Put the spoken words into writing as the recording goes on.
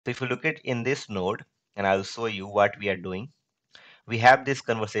So if you look at in this node, and I'll show you what we are doing, we have this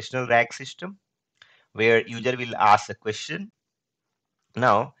conversational RAG system where user will ask a question.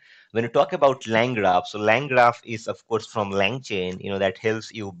 Now, when you talk about LangGraph, so LangGraph is of course from LangChain, that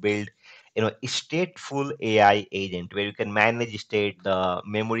helps you build, a stateful AI agent where you can manage state. The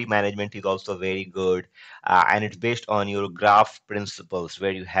memory management is also very good, and it's based on your graph principles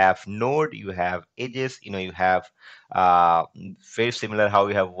where you have node, you have edges, you have uh, very similar how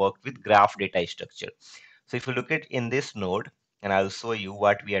you have worked with graph data structure. So if you look at in this node, and I'll show you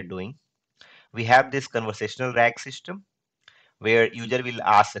what we are doing, we have this conversational RAG system where user will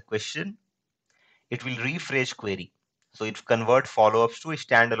ask a question, it will refresh query. So it convert follow-ups to a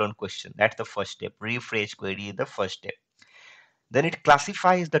standalone question. That's the first step. Refresh query is the first step. Then it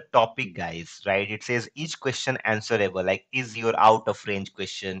classifies the topic, guys, right? It says each question answerable, like is your out of range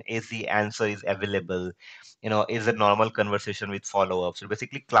question, is the answer is available, is a normal conversation with follow-ups. So it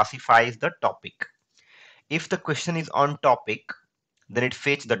basically classifies the topic. If the question is on topic, then it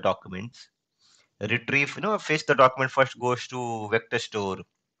fetch the documents, retrieve, fetch the document first goes to vector store,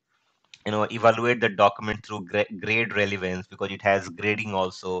 evaluate the document through grade relevance because it has grading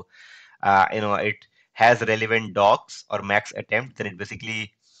also. It has relevant docs or max attempt, then it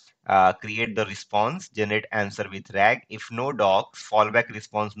basically create the response, generate answer with RAG. If no docs, fallback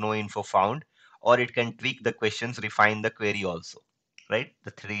response, no info found, or it can tweak the questions, refine the query also, right?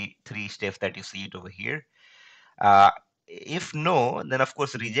 The three steps that you see it over here. uh, if no, then of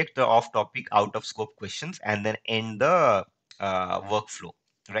course reject the off topic, out of scope questions, and then end the workflow,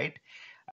 right?